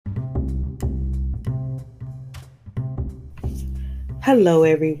Hello,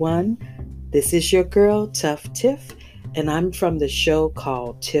 everyone. This is your girl, Tough Tiff, and I'm from the show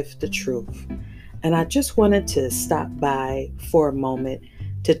called Tiff the Truth. And I just wanted to stop by for a moment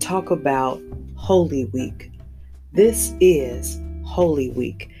to talk about Holy Week. This is Holy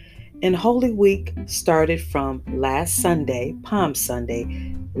Week. And Holy Week started from last Sunday, Palm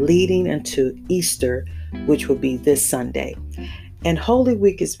Sunday, leading into Easter, which will be this Sunday. And Holy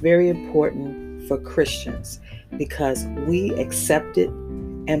Week is very important for Christians because we accepted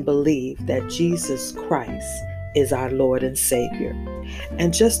and believe that Jesus Christ is our Lord and Savior.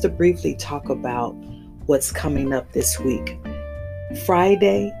 And just to briefly talk about what's coming up this week,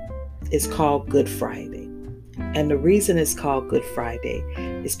 Friday is called Good Friday. And the reason it's called Good Friday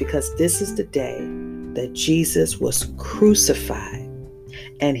is because this is the day that Jesus was crucified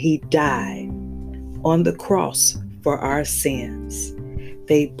and he died on the cross for our sins.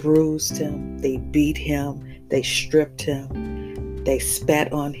 They bruised him, they beat him, they stripped him, they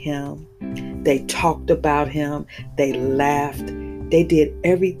spat on him, they talked about him, they laughed, they did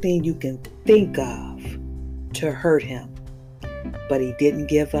everything you can think of to hurt him. But he didn't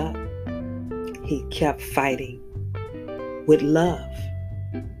give up. He kept fighting with love,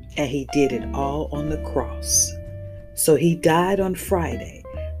 and he did it all on the cross. So he died on Friday,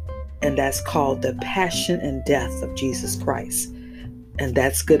 and that's called the Passion and Death of Jesus Christ. And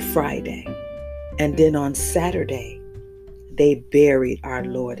that's Good Friday. And then on Saturday, they buried our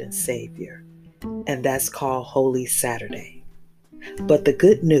Lord and Savior. And that's called Holy Saturday. But the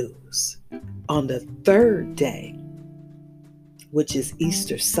good news, on the third day, which is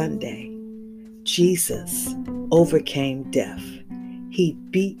Easter Sunday, Jesus overcame death. He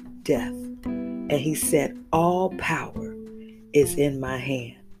beat death. And he said, all power is in my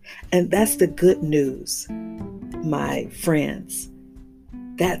hand. And that's the good news, my friends.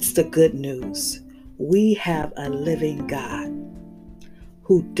 That's the good news. We have a living God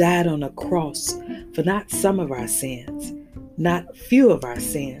who died on a cross for not some of our sins, not few of our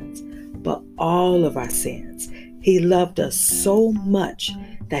sins, but all of our sins. He loved us so much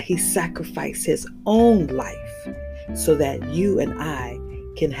that he sacrificed his own life so that you and I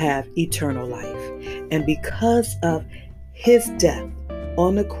can have eternal life. And because of his death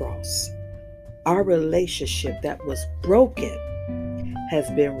on the cross, our relationship that was broken has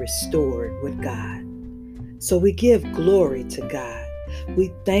been restored with God. So we give glory to God.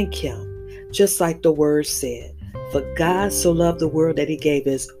 We thank him, just like the word said, for God so loved the world that he gave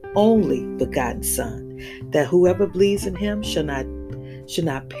his only begotten Son, that whoever believes in him should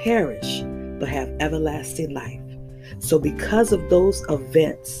not perish, but have everlasting life. So because of those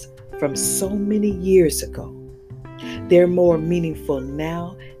events from so many years ago, they're more meaningful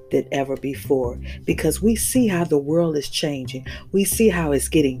now than ever before, because we see how the world is changing. We see how it's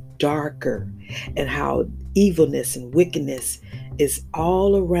getting darker and how evilness and wickedness is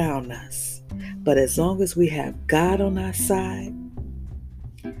all around us. But as long as we have God on our side,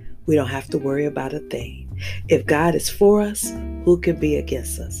 we don't have to worry about a thing. If God is for us, who can be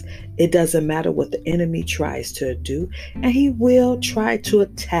against us? It doesn't matter what the enemy tries to do, and he will try to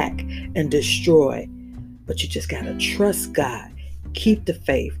attack and destroy. But you just got to trust God. Keep the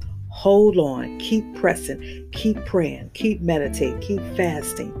faith. Hold on. Keep pressing. Keep praying. Keep meditating. Keep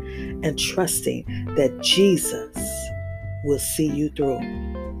fasting. And trusting that Jesus will see you through.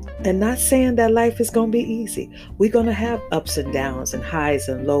 And not saying that life is going to be easy. We're going to have ups and downs and highs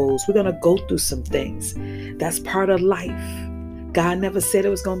and lows. We're going to go through some things. That's part of life. God never said it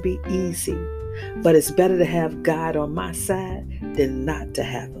was going to be easy. But it's better to have God on my side than not to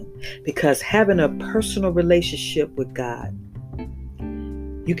have him. Because having a personal relationship with God,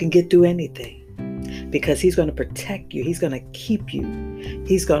 you can get through anything. Because he's going to protect you. He's going to keep you.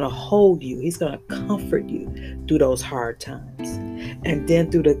 He's going to hold you. He's going to comfort you through those hard times. And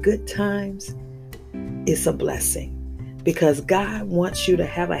then through the good times, it's a blessing. Because God wants you to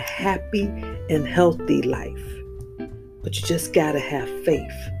have a happy and healthy life. But you just got to have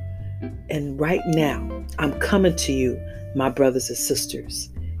faith. And right now, I'm coming to you, my brothers and sisters.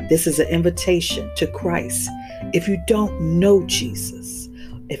 This is an invitation to Christ. If you don't know Jesus,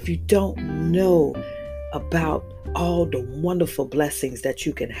 if you don't know about all the wonderful blessings that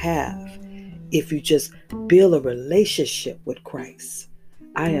you can have, if you just build a relationship with Christ,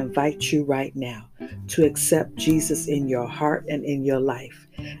 I invite you right now to accept Jesus in your heart and in your life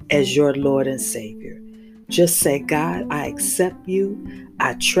as your Lord and Savior. Just say, God, I accept you.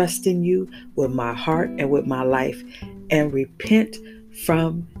 I trust in you with my heart and with my life, and repent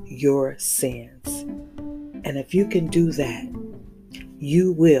from your sins. And if you can do that,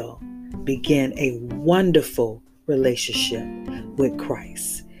 you will begin a wonderful relationship with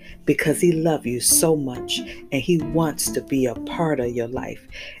Christ. because he loves you so much and he wants to be a part of your life.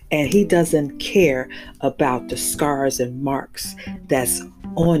 And he doesn't care about the scars and marks that's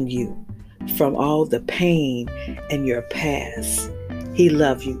on you from all the pain in your past. He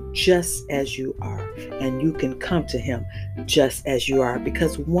loves you just as you are, and you can come to him just as you are,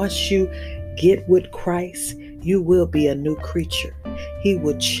 because once you get with Christ, you will be a new creature. He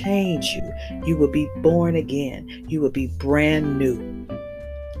will change you. You will be born again. You will be brand new.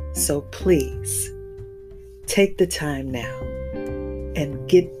 So please, take the time now and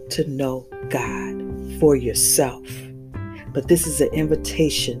get to know God for yourself. But this is an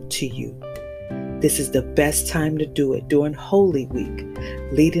invitation to you. This is the best time to do it during Holy Week,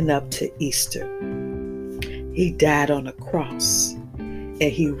 leading up to Easter. He died on a cross and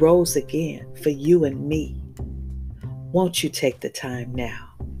he rose again for you and me. Won't you take the time now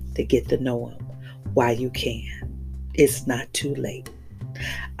to get to know him while you can? It's not too late.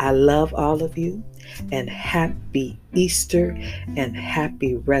 I love all of you, and happy Easter and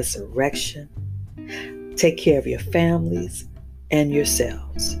happy resurrection. Take care of your families and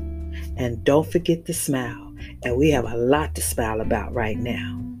yourselves. And don't forget to smile. And we have a lot to smile about right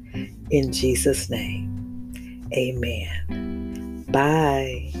now. In Jesus' name, amen.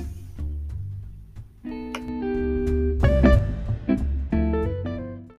 Bye.